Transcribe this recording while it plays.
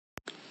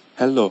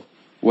Hello,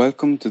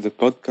 welcome to the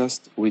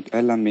podcast with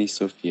Ella May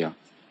Sofia.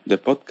 The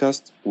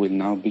podcast will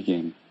now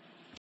begin.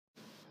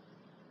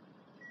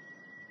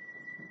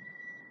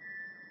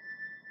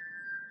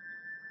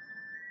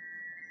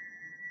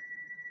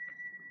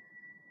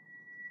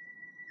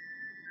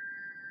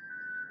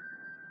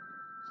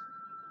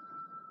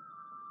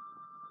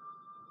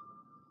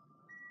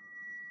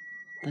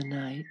 The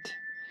night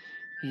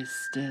is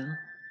still,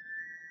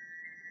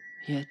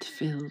 yet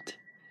filled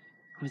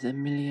with a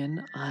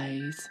million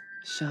eyes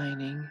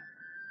shining.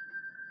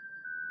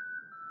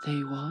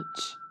 They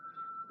watch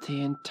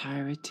the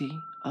entirety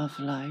of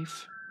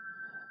life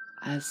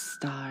as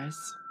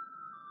stars.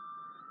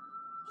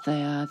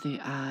 They are the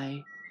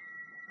eye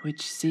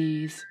which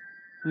sees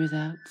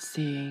without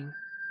seeing,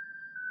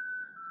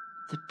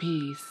 the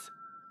peace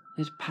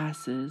that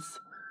passes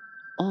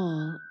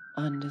all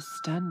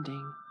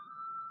understanding.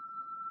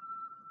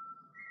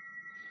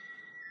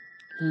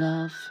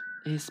 Love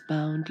is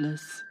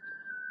boundless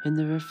in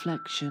the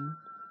reflection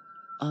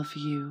of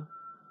you.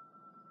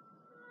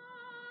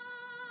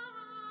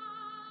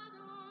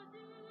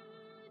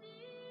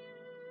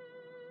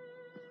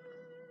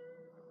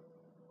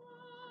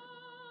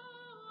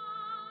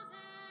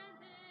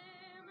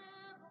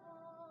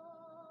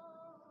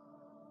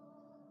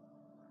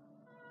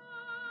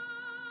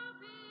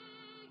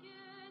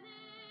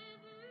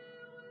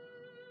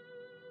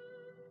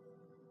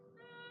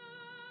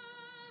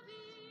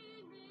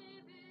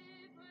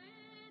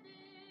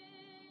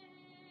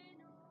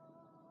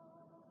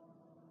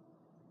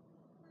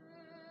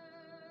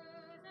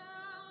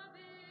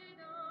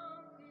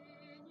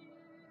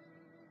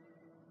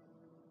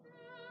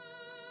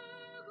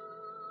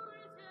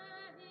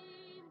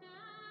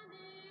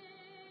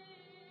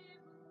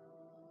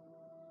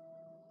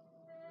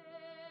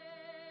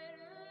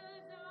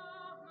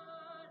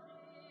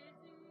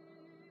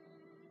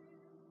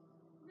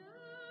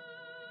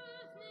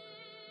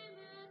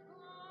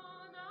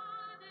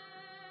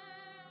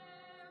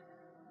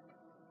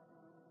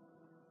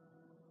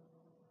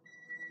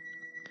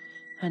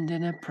 And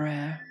in a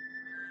prayer,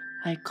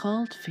 I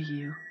called for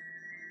you,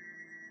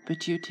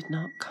 but you did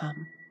not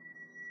come.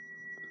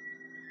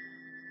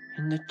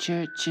 In the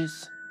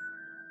churches,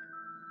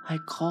 I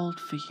called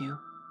for you,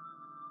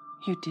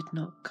 you did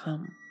not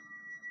come.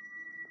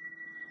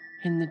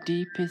 In the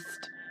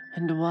deepest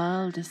and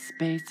wildest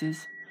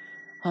spaces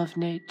of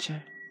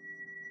nature,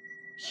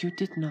 you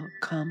did not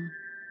come.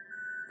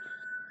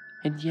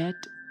 And yet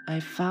I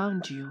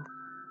found you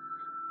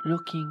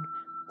looking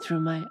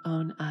through my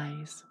own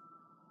eyes.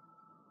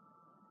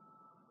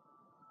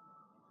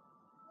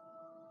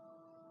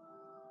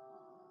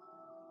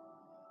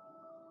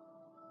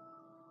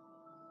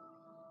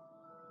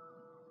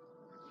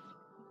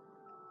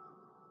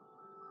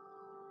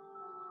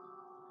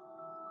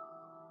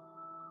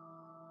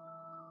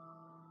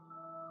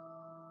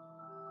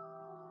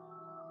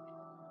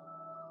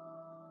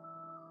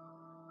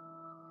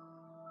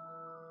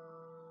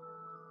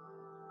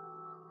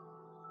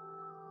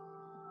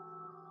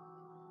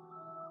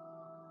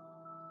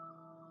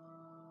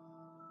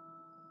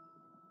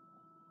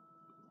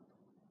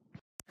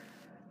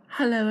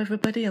 Hello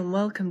everybody and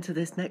welcome to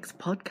this next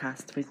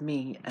podcast with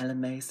me, Ella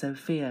May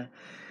Sophia.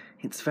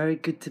 It's very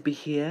good to be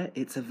here.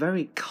 It's a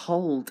very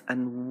cold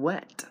and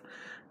wet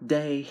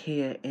day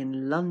here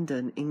in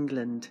London,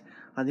 England.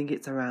 I think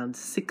it's around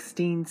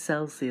 16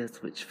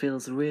 Celsius, which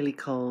feels really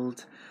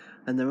cold,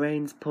 and the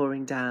rain's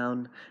pouring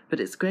down. But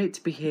it's great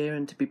to be here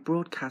and to be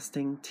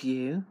broadcasting to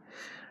you.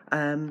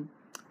 I'm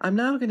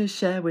now going to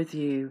share with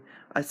you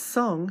a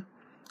song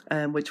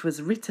which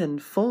was written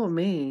for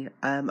me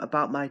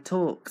about my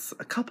talks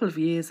a couple of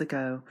years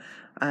ago.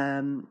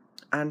 And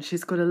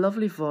she's got a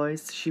lovely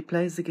voice. She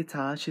plays the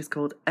guitar. She's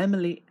called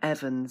Emily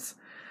Evans.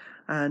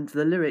 And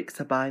the lyrics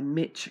are by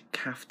Mitch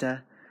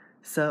Kafter.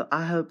 So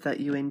I hope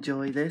that you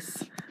enjoy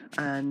this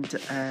and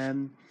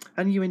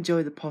you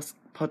enjoy the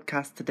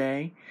podcast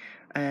today.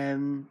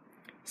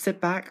 Sit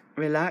back,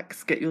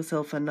 relax, get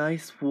yourself a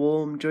nice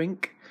warm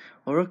drink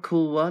or a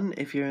cool one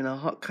if you're in a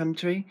hot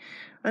country.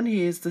 And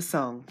here's the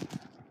song.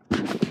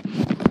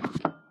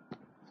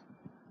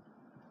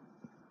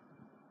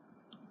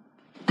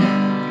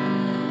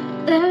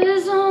 There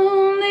is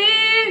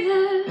only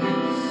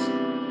this,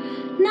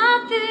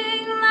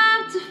 nothing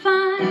left to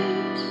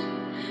find.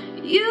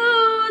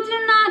 You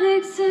do not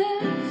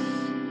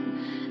exist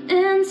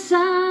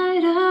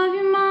inside of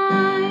your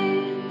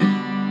mind.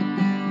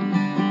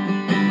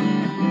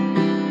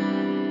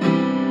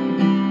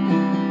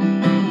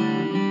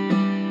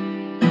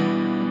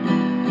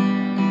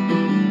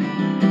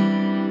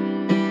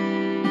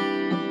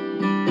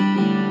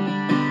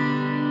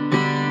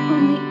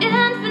 On the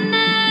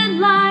infinite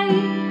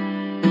light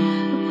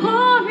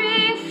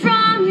pouring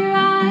from your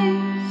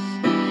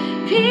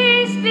eyes,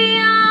 peace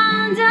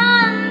beyond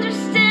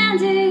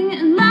understanding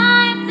and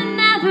life that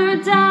never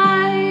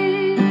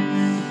dies.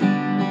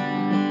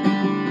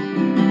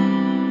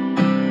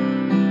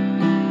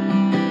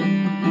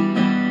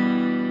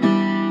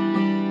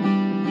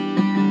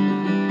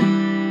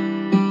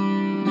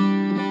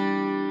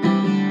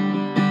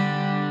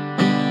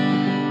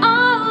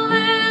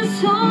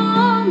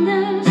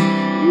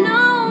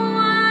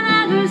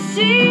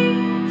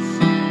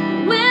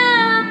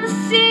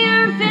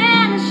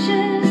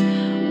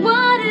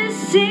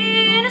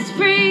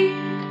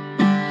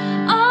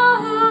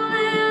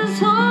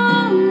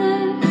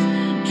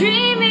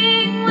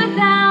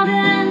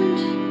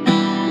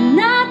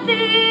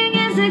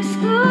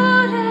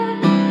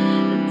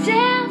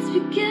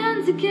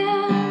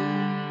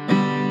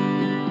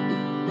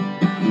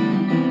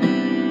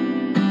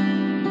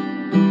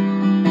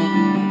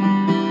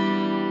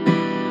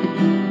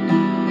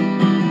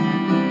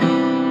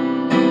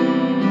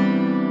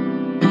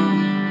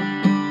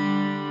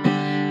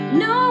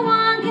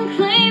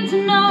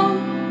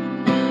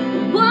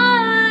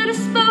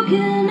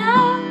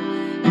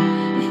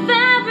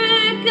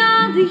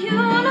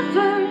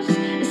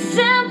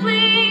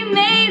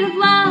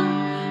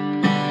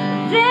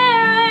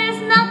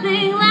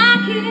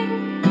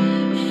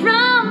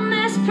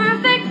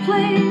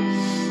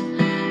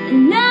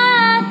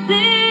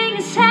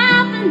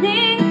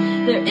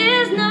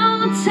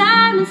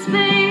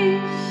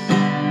 space.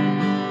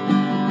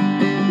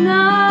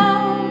 No.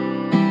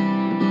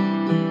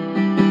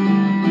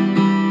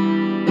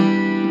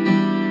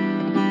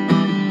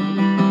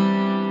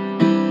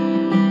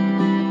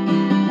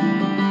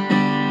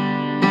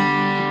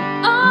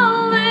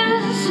 All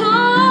this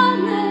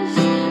wholeness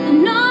that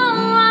no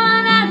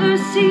one ever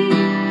sees,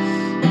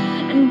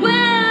 and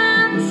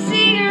when the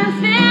seer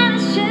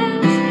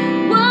vanishes,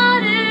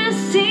 what is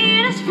seen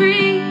is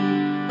free.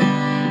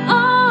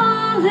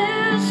 All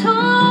this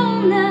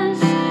wholeness,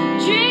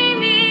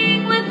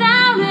 dreaming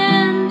without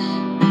end,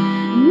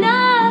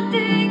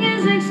 nothing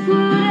is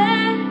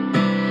excluded.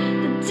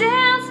 The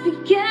dance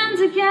begins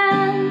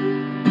again.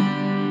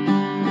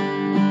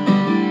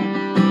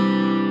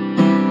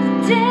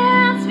 The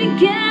dance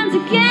begins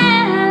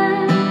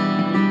again.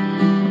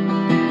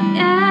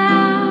 Yeah.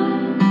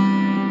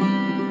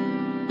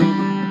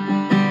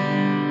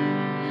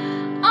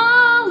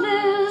 All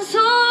this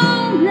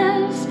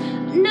wholeness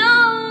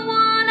no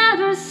one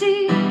ever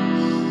sees,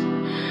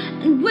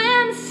 and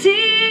when the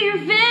seer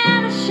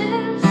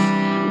vanishes,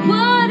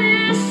 what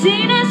is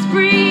seen is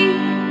free.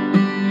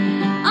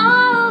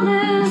 All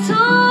this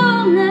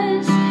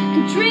wholeness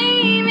and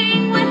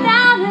dreaming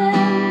without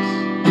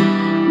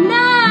end,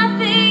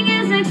 nothing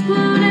is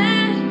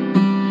excluded.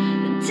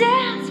 The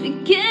dance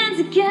begins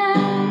again.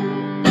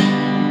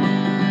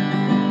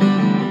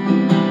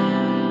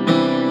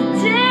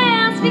 The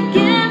dance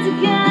begins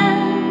again.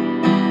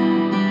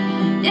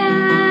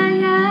 Yeah,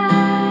 yeah,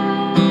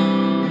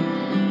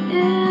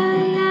 yeah,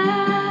 yeah.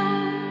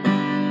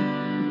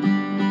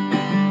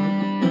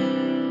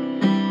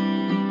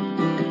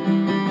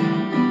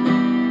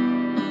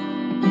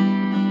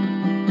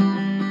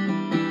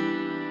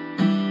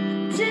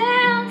 The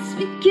dance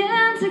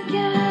begins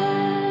again.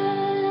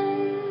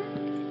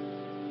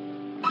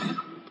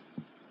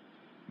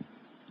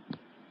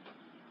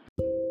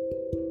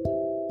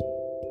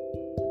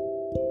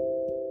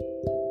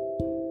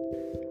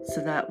 So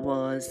that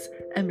was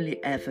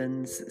Emily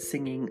Evans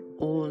singing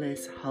All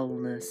Is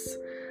Wholeness.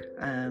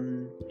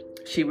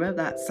 She wrote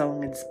that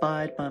song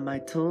inspired by my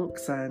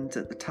talks, and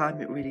at the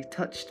time it really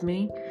touched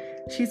me.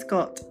 She's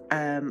got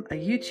a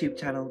YouTube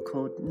channel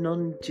called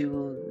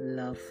Non-Dual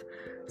Love,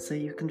 so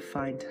you can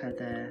find her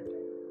there.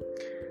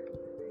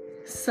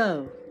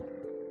 So,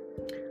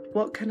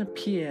 what can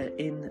appear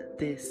in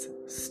this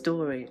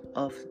story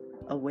of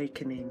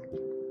awakening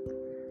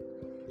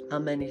are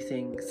many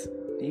things.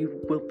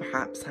 You will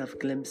perhaps have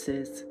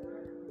glimpses,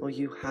 or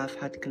you have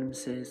had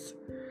glimpses.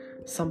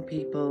 Some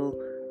people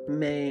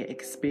may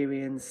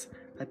experience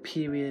a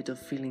period of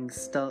feeling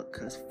stuck,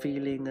 as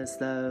feeling as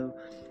though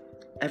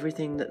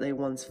everything that they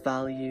once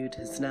valued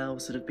has now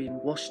sort of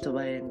been washed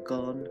away and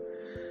gone.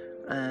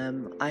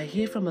 I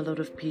hear from a lot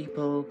of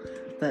people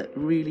that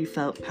really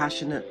felt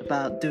passionate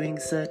about doing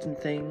certain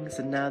things,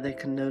 and now they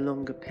can no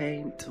longer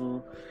paint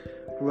or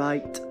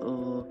write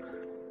or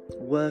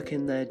work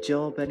in their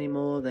job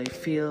anymore. They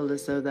feel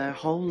as though their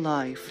whole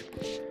life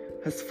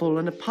has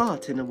fallen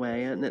apart in a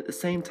way, and at the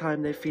same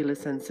time they feel a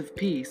sense of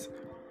peace.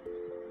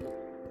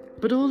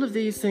 But all of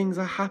these things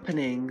are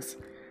happenings,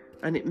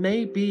 and it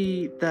may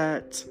be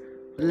that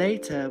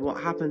later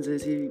what happens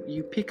is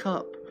you pick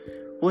up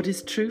what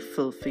is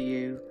truthful for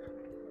you.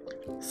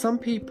 Some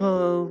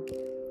people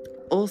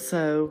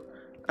also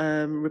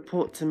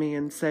report to me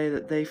and say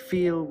that they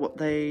feel what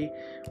they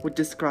would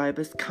describe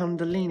as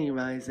Kundalini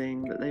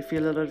rising, that they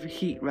feel a lot of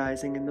heat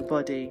rising in the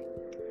body.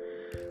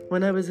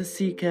 When I was a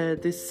seeker,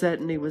 this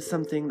certainly was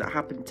something that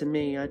happened to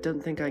me. I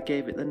don't think I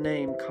gave it the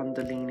name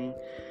Kundalini,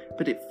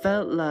 but it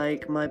felt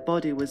like my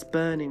body was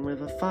burning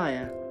with a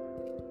fire.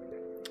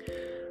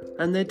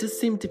 And there does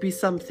seem to be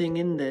something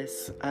in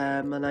this,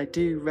 and I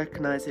do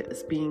recognise it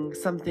as being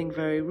something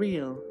very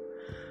real.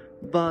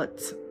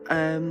 But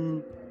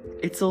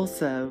it's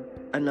also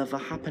another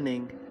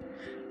happening,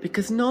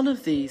 because none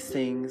of these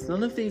things,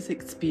 none of these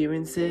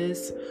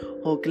experiences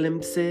or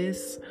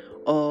glimpses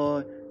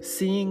or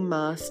seeing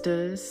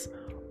masters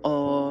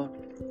or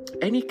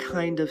any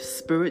kind of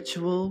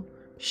spiritual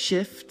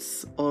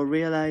shifts or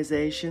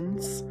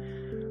realizations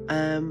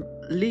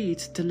lead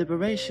to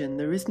liberation.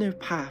 There is no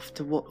path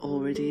to what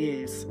already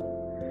is.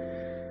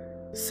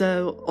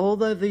 So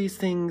although these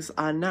things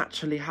are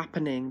naturally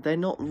happening, they're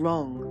not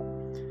wrong.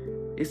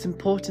 It's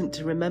important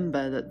to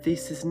remember that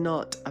this is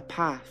not a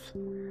path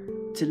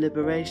to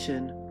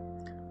liberation.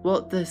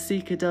 What the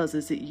seeker does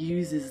is it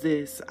uses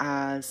this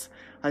as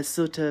a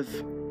sort of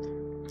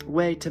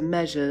way to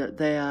measure that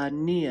they are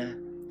near.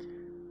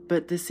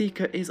 But the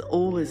seeker is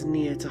always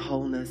near to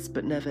wholeness,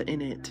 but never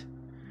in it.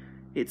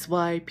 It's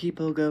why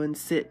people go and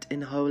sit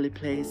in holy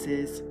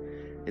places.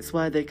 It's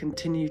why they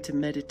continue to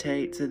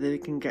meditate so they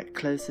can get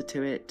closer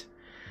to it.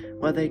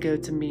 Why they go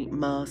to meet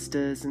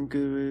masters and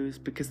gurus,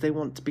 because they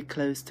want to be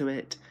close to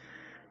it.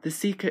 The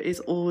seeker is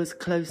always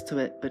close to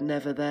it, but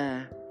never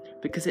there,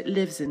 because it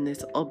lives in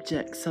this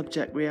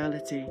object-subject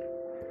reality.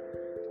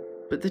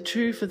 But the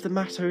truth of the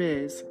matter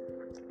is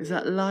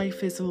that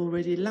life is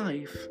already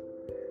life.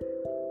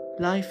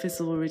 Life is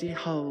already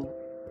whole.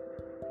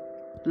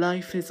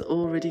 Life is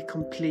already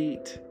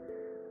complete.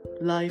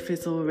 Life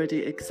is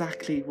already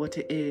exactly what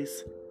it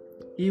is.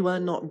 You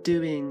are not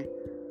doing,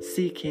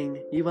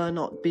 seeking, you are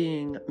not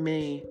being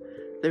me.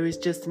 There is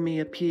just me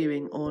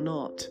appearing or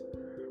not.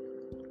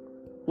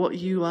 What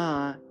you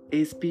are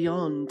is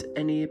beyond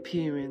any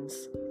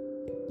appearance.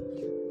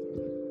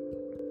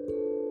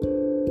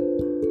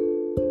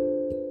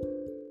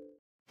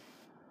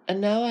 And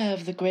now I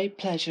have the great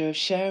pleasure of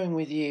sharing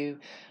with you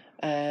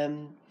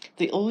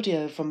the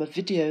audio from a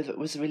video that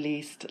was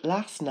released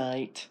last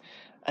night,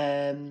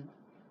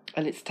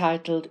 and it's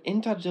titled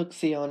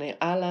Introduzione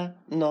alla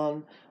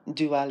non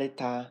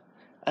dualità,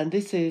 and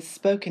this is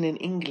spoken in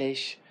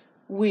English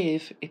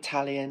with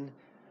Italian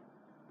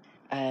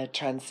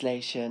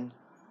translation.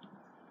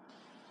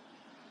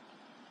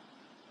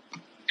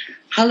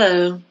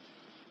 Hello,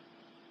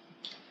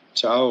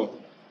 Ciao,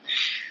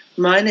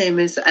 my name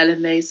is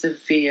Elame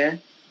Sophia,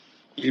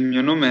 il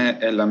mio nome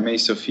è Lamei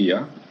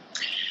Sofia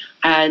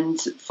and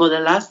for the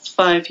last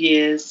 5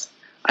 years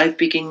I've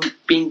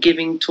been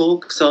giving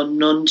talks on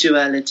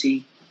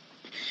non-duality.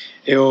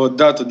 e ho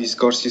dato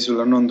discorsi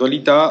sulla non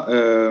dualità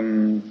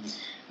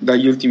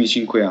dagli ultimi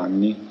 5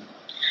 anni.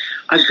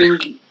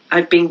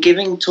 I've been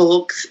giving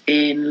talks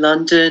in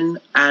London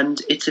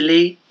and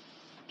Italy.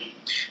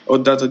 Ho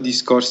dato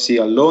discorsi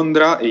a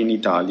Londra e in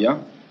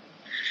Italia.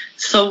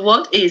 So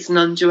what is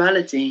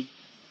non-duality?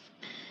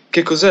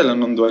 Che cos'è la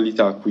non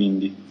dualità,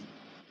 quindi?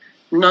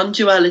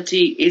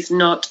 Non-duality is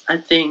not a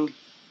thing.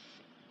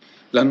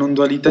 La non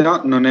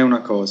dualità non è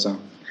una cosa,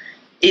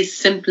 It's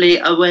simply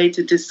a way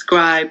to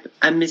describe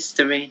a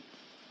mystery.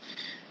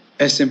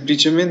 è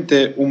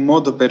semplicemente un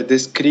modo per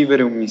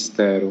descrivere un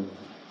mistero.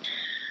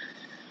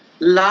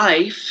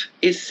 Life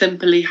is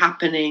simply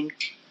happening.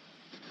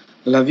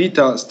 La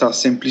vita sta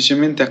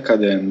semplicemente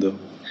accadendo.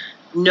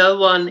 No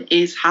one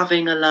is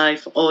having a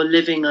life or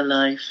living a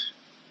life.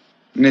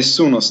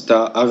 Nessuno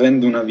sta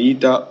avendo una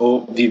vita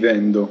o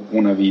vivendo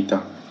una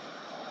vita.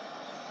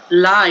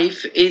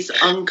 Life is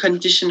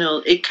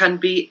unconditional. It can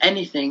be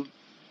anything.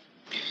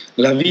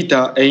 La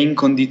vita è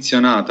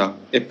incondizionata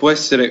e può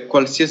essere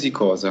qualsiasi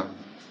cosa.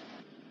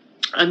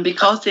 And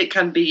because it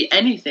can be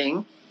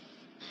anything,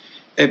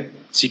 E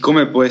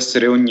siccome può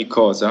essere ogni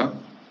cosa,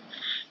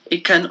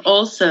 it can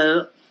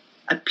also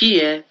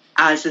appear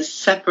as a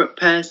separate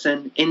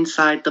person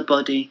inside the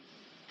body.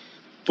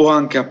 può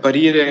anche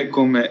apparire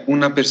come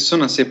una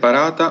persona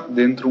separata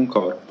dentro un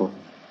corpo.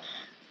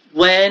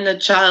 When a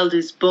child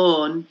is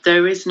born,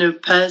 there is no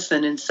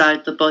person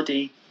inside the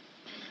body.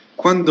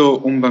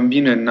 Quando un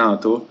bambino è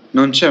nato,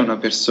 non c'è una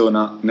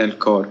persona nel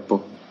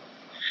corpo.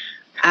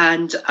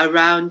 And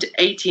around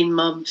 18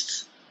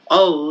 months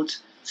old,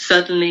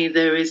 suddenly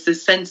there is the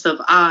sense of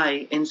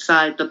I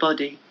inside the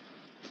body.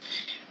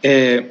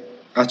 E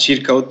a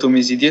circa 8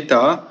 mesi di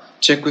età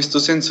c'è questo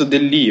senso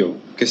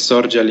dell'io che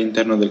sorge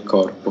all'interno del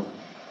corpo.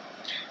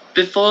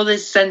 Before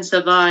this sense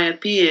of I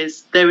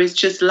appears, there is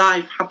just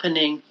life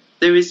happening.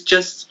 There is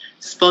just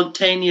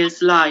spontaneous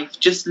life,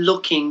 just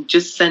looking,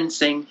 just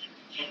sensing.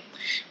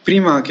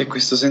 Prima che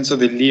questo senso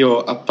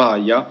dell'io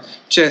appaia,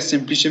 c'è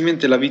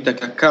semplicemente la vita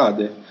che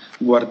accade,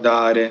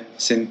 guardare,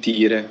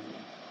 sentire.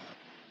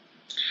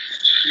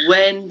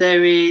 When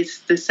there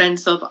is the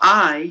sense of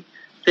I,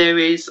 there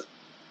is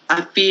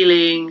a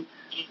feeling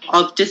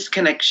of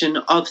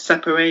disconnection, of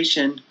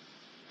separation.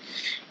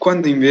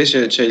 Quando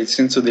invece c'è il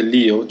senso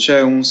dell'io,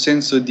 c'è un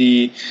senso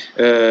di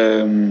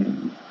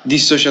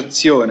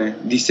dissociazione,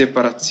 di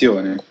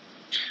separazione.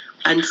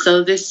 And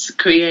so this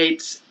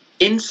creates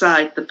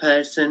inside the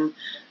person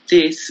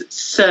this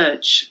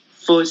search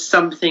for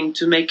something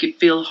to make it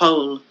feel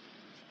whole.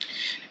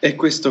 E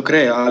questo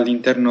crea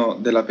all'interno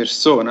della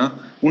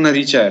persona una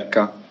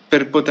ricerca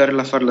per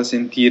poterla farla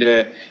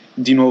sentire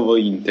di nuovo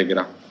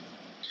integra.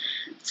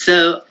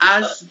 So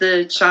as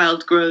the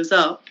child grows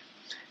up,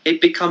 it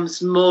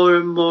becomes more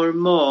and more and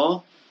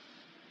more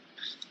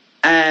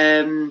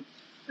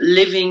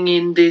living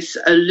in this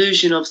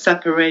illusion of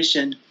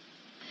separation.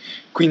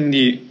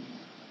 Quindi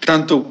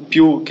tanto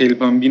più che il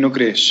bambino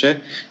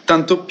cresce,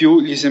 tanto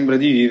più gli sembra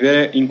di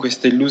vivere in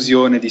questa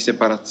illusione di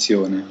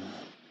separazione.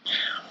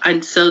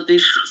 And so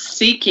this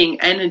seeking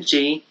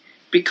energy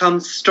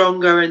becomes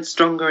stronger and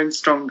stronger and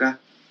stronger.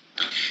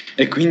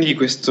 E quindi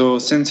questo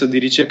senso di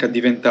ricerca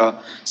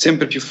diventa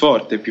sempre più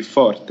forte, più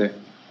forte.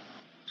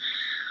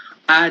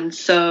 And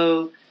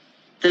so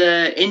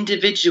the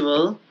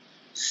individual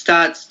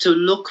starts to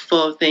look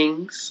for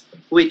things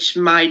which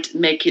might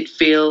make it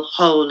feel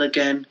whole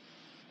again.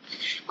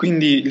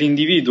 Quindi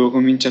l'individuo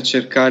comincia a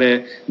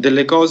cercare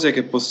delle cose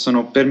che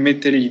possono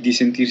permettergli di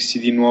sentirsi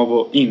di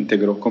nuovo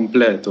integro,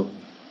 completo.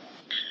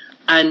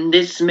 And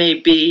this may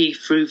be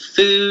through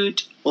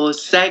food or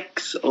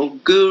sex or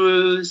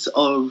gurus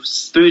or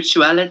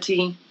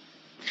spirituality.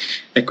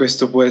 E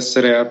questo può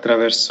essere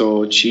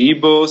attraverso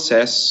cibo,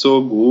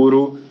 sesso,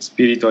 guru,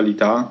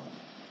 spiritualità,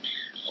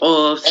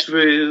 Or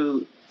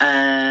through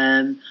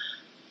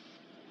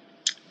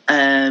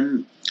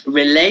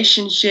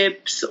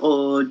relationships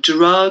or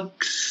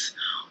drugs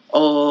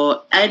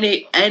or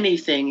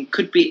anything. It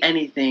could be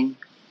anything.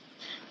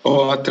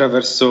 o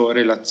attraverso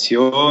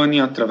relazioni,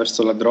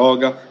 attraverso la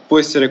droga, può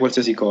essere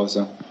qualsiasi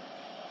cosa.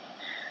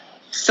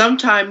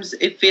 Sometimes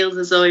it feels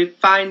as though it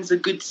finds a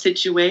good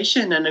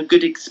situation and a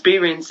good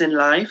experience in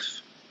life,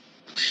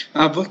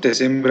 A volte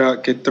sembra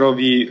che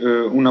trovi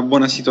una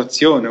buona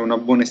situazione, una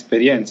buona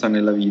esperienza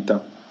nella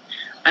vita.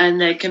 and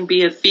there can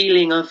be a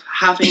feeling of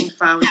having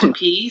found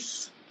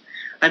peace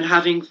and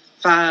having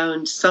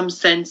found some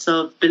sense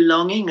of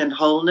belonging and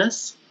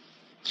wholeness.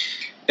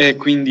 E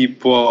quindi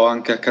può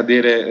anche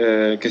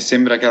accadere che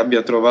sembra che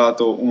abbia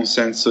trovato un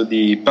senso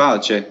di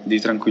pace, di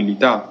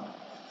tranquillità.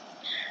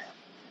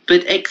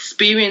 But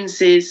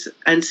experiences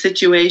and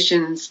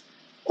situations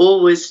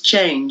always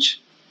change.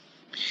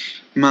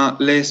 Ma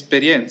le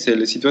esperienze e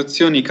le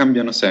situazioni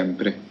cambiano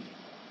sempre.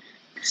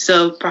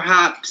 So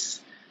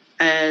perhaps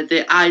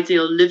the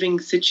ideal living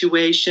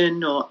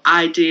situation or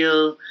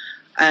ideal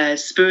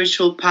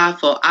spiritual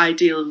path or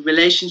ideal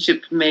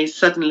relationship may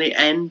suddenly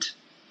end.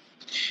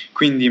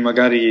 Quindi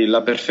magari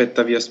la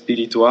perfetta via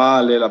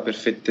spirituale, la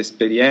perfetta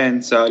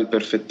esperienza, il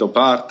perfetto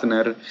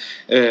partner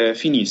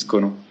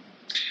finiscono.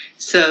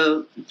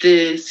 So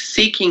the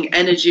seeking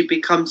energy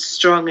becomes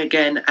strong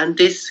again, and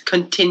this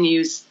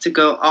continues to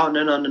go on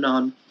and on and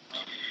on.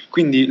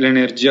 Quindi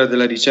l'energia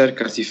della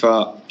ricerca si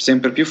fa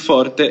sempre più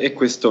forte e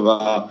questo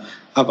va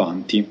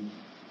avanti.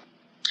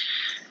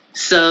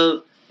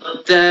 So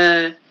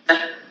the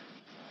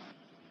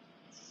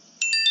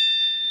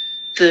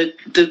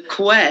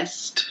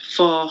quest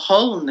for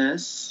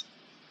wholeness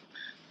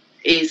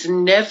is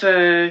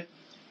never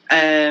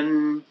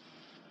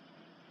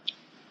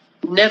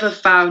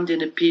found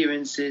in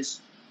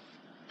appearances.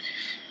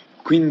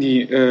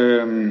 Quindi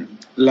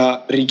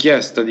la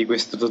richiesta di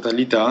questa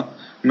totalità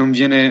non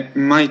viene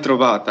mai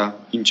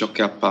trovata in ciò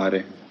che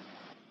appare.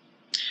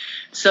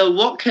 So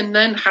what can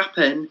then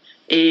happen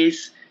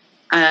is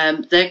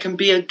there can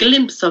be a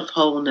glimpse of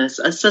wholeness,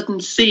 a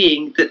sudden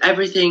seeing that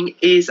everything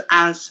is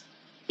as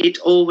it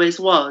always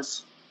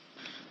was.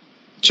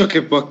 Ciò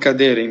che può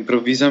accadere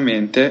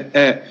improvvisamente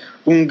è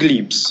un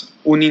glimpse,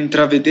 un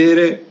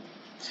intravedere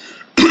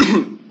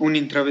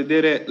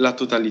la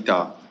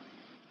totalità.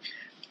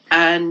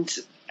 And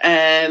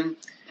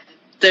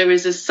there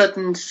is a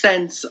sudden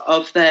sense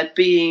of there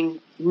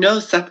being no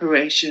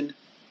separation.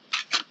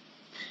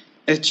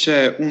 E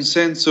c'è un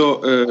senso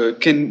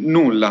che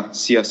nulla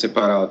sia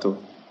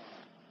separato.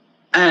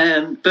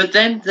 But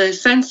then the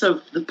sense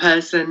of the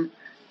person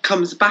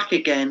comes back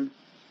again.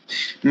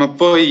 Ma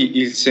poi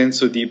il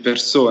senso di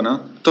persona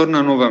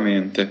torna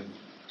nuovamente.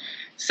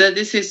 So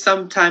this is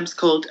sometimes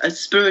called a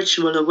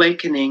spiritual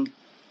awakening.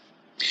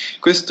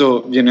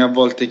 Questo viene a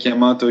volte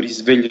chiamato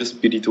risveglio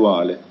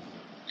spirituale.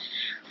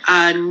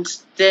 And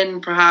then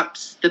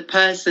perhaps the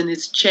person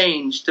is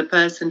changed, the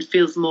person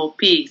feels more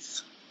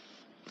peace.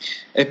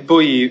 E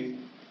poi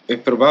è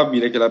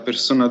probabile che la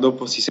persona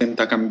dopo si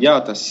senta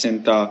cambiata, si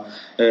senta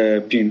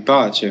più in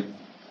pace.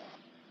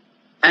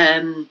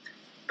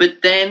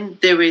 But then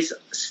there is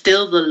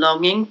still the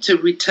longing to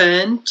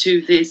return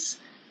to this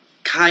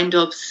kind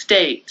of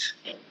state.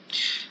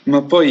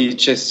 Ma poi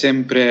c'è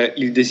sempre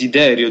il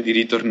desiderio di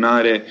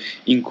ritornare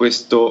in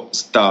questo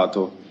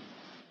stato.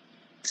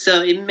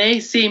 So it may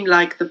seem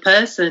like the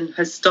person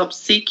has stopped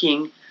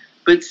seeking,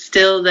 but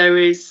still there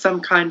is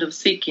some kind of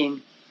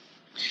seeking.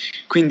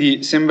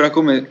 Quindi sembra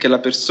come che la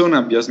persona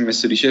abbia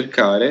smesso di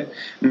cercare,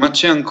 ma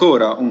c'è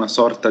ancora una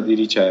sorta di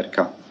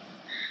ricerca.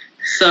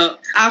 So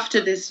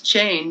after this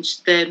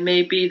change, there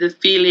may be the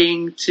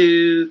feeling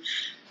to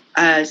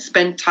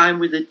spend time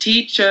with a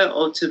teacher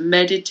or to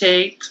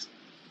meditate.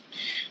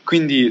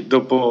 Quindi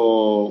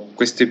dopo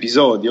questo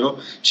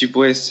episodio ci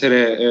può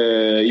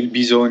essere il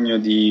bisogno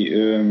di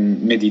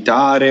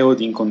meditare o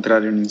di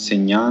incontrare un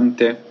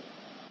insegnante.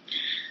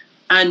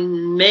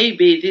 And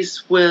maybe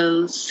this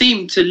will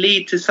seem to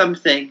lead to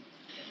something.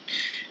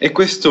 E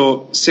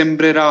questo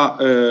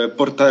sembrerà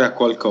portare a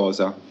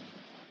qualcosa.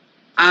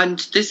 And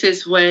this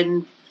is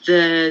when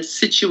the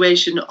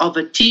situation of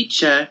a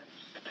teacher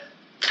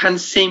can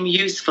seem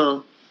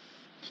useful.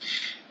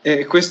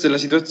 E questa è la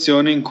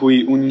situazione in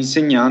cui un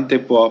insegnante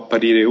può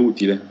apparire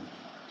utile.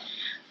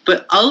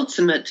 But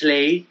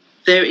ultimately,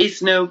 there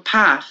is no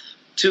path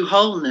to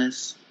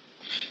wholeness.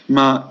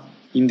 Ma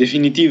in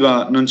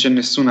definitiva non c'è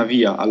nessuna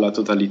via alla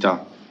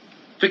totalità,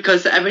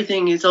 Because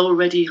everything is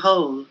already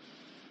whole.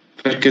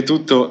 perché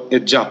tutto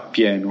è già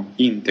pieno,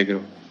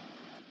 integro.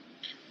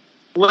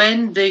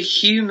 When the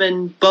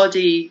human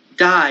body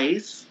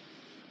dies,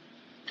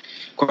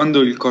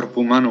 Quando il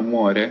corpo umano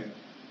muore,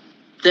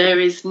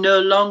 there is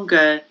no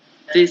longer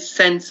this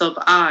sense of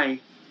I.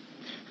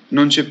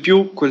 non c'è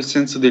più quel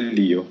senso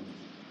dell'io,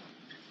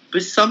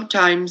 But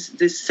sometimes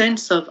this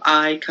sense of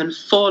I can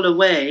fall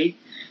away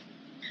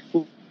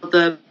while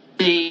the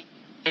body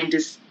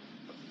is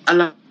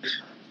alive.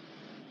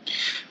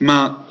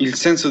 ma il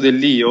senso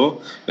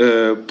dell'io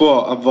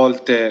può a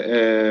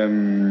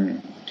volte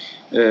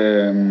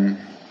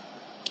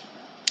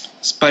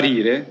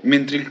sparire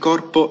mentre il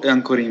corpo è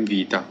ancora in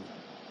vita.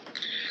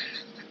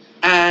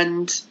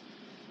 And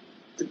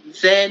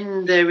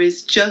then there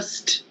is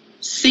just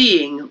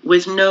seeing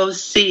with no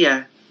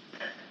seer.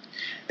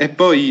 E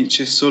poi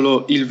c'è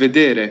solo il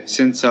vedere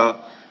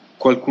senza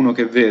qualcuno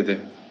che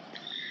vede.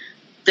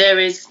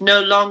 There is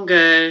no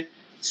longer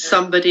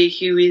somebody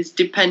who is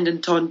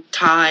dependent on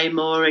time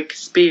or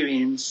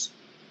experience.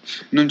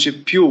 Non c'è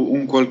più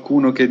un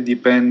qualcuno che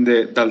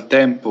dipende dal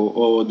tempo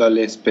o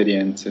dalle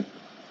esperienze.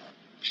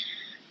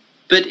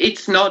 But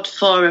it's not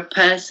for a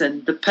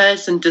person. The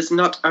person does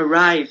not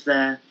arrive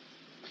there.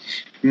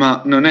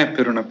 Ma non è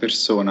per una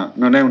persona,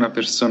 non è una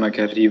persona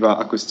che arriva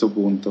a questo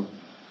punto.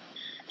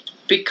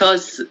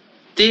 Because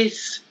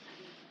this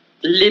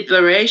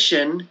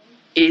liberation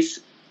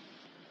is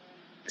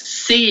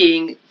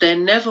seeing there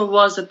never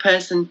was a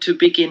person to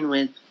begin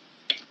with.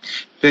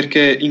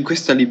 Perché in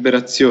questa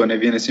liberazione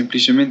viene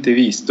semplicemente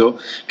visto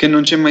che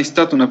non c'è mai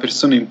stata una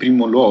persona in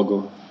primo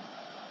luogo.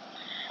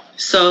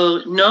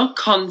 So no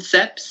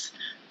concepts,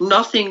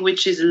 nothing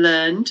which is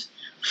learned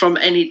from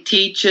any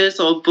teachers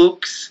or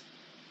books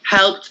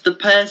helped the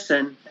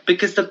person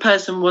because the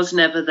person was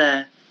never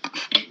there.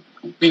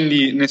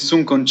 Quindi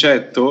nessun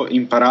concetto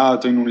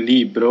imparato in un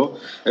libro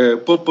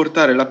può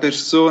portare la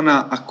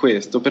persona a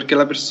questo, perché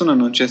la persona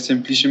non c'è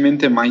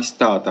semplicemente mai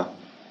stata.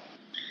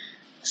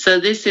 So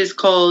this is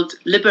called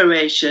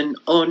liberation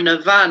or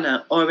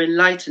nirvana or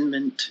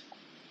enlightenment.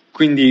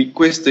 Quindi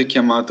questo è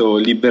chiamato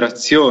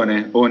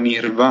liberazione o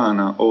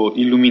nirvana o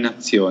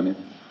illuminazione.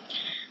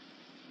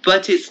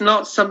 But it's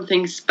not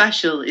something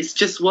special, it's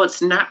just what's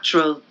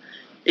natural.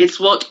 It's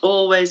what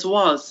always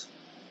was.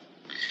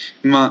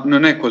 Ma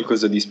non è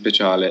qualcosa di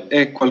speciale,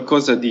 è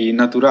qualcosa di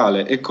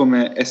naturale, è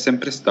come è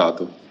sempre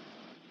stato.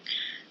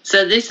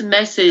 So this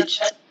message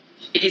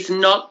is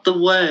not the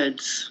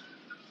words.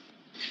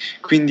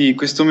 Quindi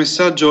questo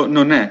messaggio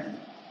non è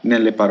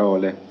nelle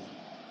parole,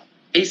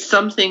 It's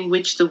something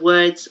which the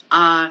words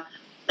are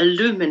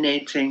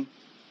illuminating.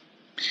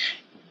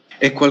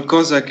 è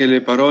qualcosa che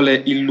le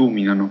parole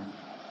illuminano.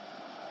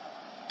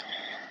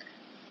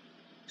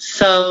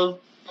 So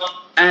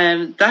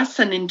that's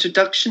an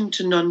introduction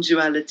to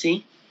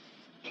non-duality.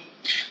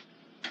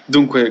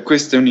 Dunque,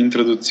 questa è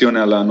un'introduzione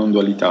alla non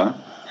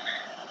dualità.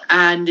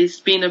 And it's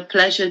been a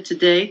pleasure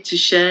today to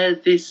share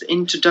this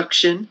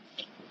introduction.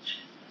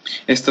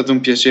 È stato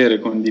un piacere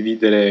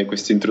condividere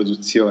questa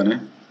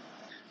introduzione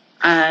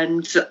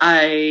And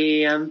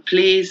I am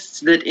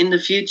pleased that in the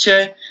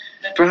future,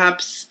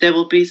 perhaps there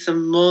will be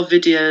some more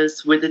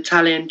videos with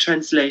Italian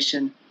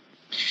translation.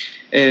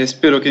 e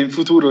spero che in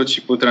futuro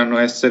ci potranno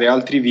essere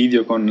altri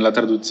video con la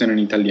traduzione in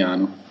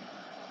italiano.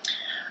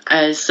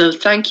 So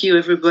thank you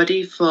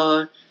everybody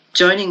for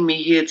joining me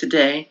here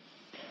today.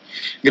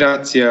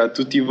 Grazie a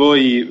tutti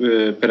voi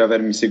per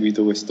avermi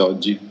seguito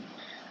quest'oggi.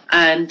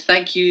 And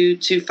thank you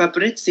to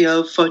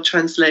Fabrizio for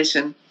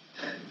translation.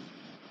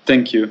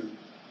 Thank you.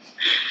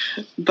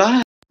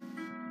 Bye.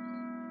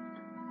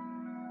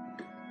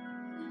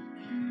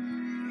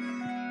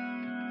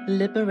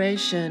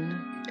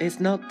 Liberation is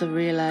not the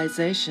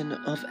realization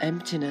of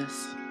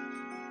emptiness.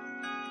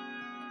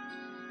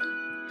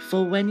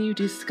 For when you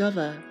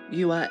discover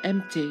you are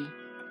empty,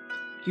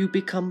 you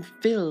become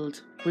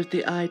filled with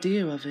the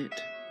idea of it.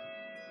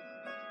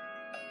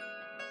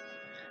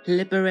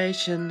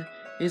 Liberation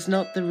is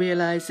not the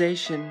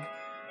realization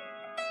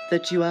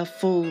that you are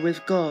full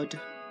with God,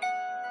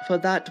 for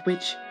that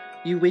which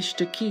you wish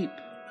to keep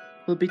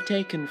will be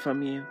taken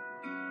from you.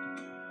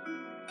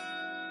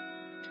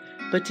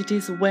 But it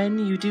is when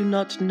you do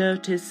not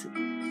notice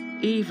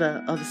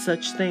either of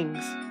such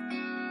things,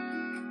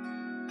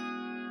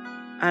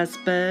 as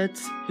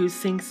birds who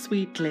sing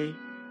sweetly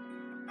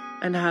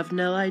and have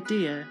no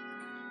idea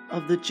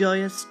of the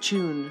joyous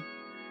tune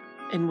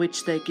in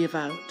which they give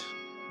out.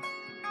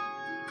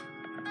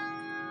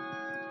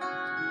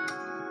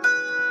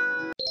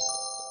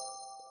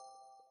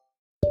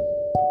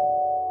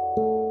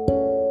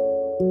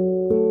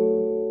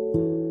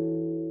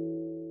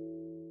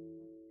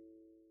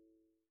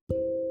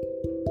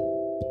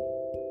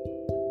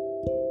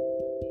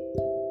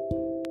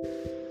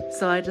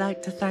 So I'd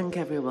like to thank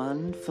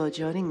everyone for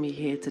joining me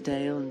here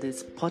today on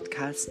this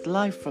podcast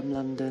live from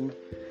London.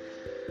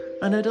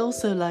 And I'd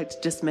also like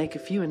to just make a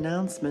few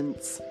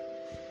announcements.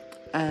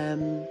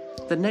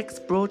 The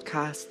next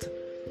broadcast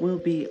will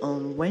be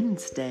on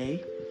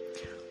Wednesday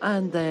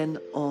and then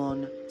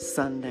on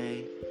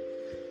Sunday.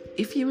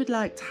 If you would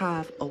like to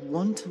have a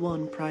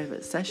one-to-one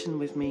private session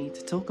with me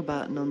to talk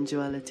about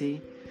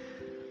non-duality,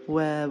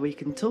 where we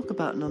can talk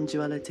about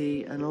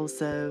non-duality and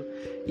also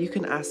you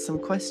can ask some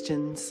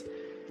questions,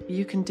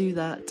 you can do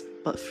that,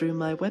 but through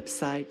my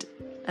website,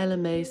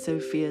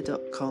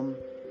 lmasofia.com.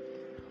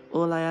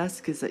 All I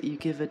ask is that you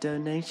give a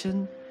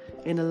donation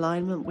in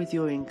alignment with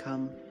your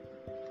income.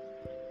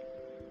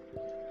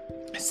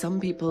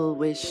 Some people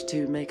wish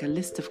to make a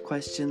list of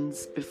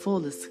questions before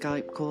the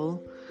Skype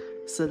call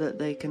so that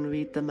they can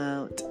read them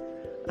out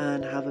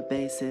and have a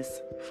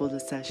basis for the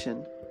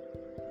session.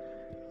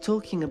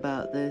 Talking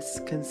about this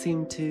can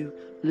seem to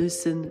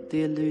loosen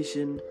the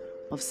illusion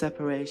of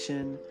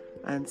separation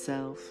and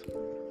self.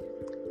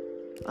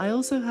 I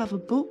also have a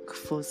book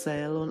for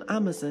sale on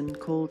Amazon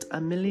called A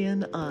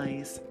Million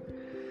Eyes.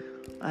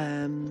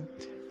 And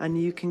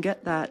and you can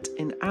get that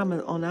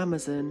on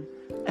Amazon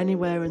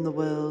anywhere in the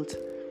world.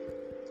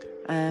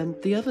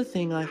 The other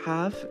thing I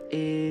have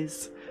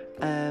is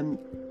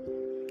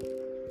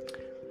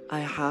I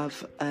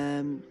have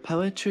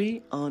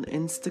poetry on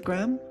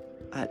Instagram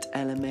at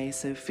LMA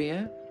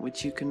Sophia,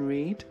 which you can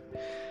read,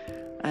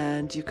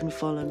 and you can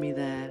follow me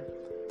there.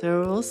 There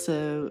are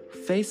also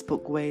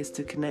Facebook ways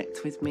to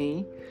connect with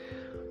me.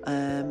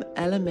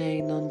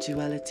 LMA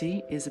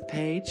Non-Duality is a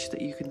page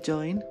that you can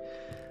join,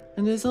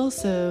 and there's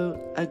also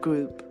a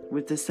group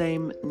with the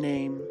same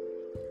name.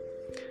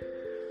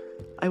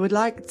 I would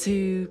like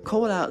to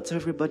call out to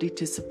everybody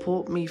to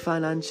support me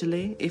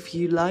financially. If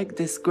you like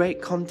this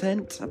great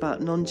content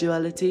about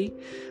non-duality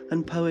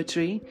and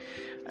poetry,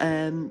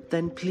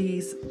 then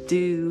please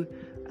do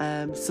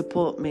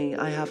support me.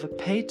 I have a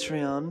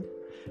Patreon,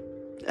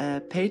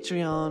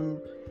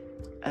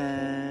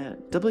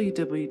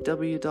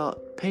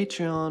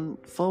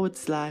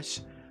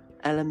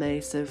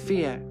 www.patreon.com/LMA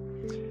Sophia,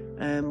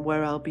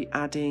 where I'll be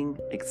adding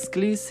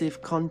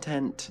exclusive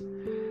content.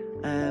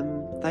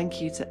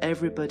 Thank you to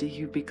everybody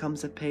who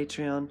becomes a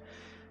Patreon.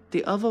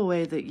 The other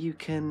way that you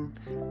can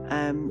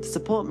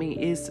support me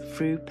is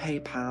through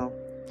PayPal,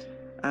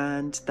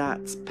 and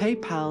that's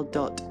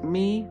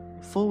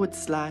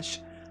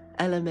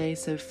paypal.me/LMA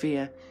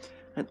Sophia.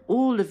 And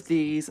all of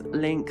these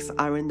links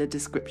are in the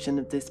description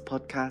of this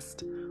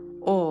podcast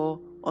or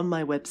on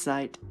my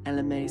website,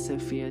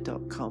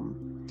 lmasophia.com.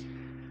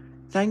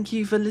 Thank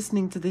you for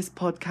listening to this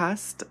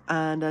podcast,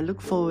 and I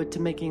look forward to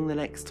making the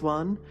next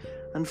one.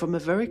 And from a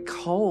very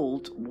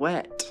cold,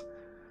 wet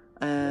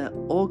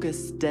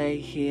August day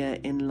here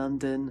in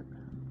London,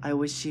 I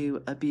wish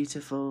you a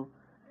beautiful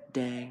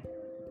day.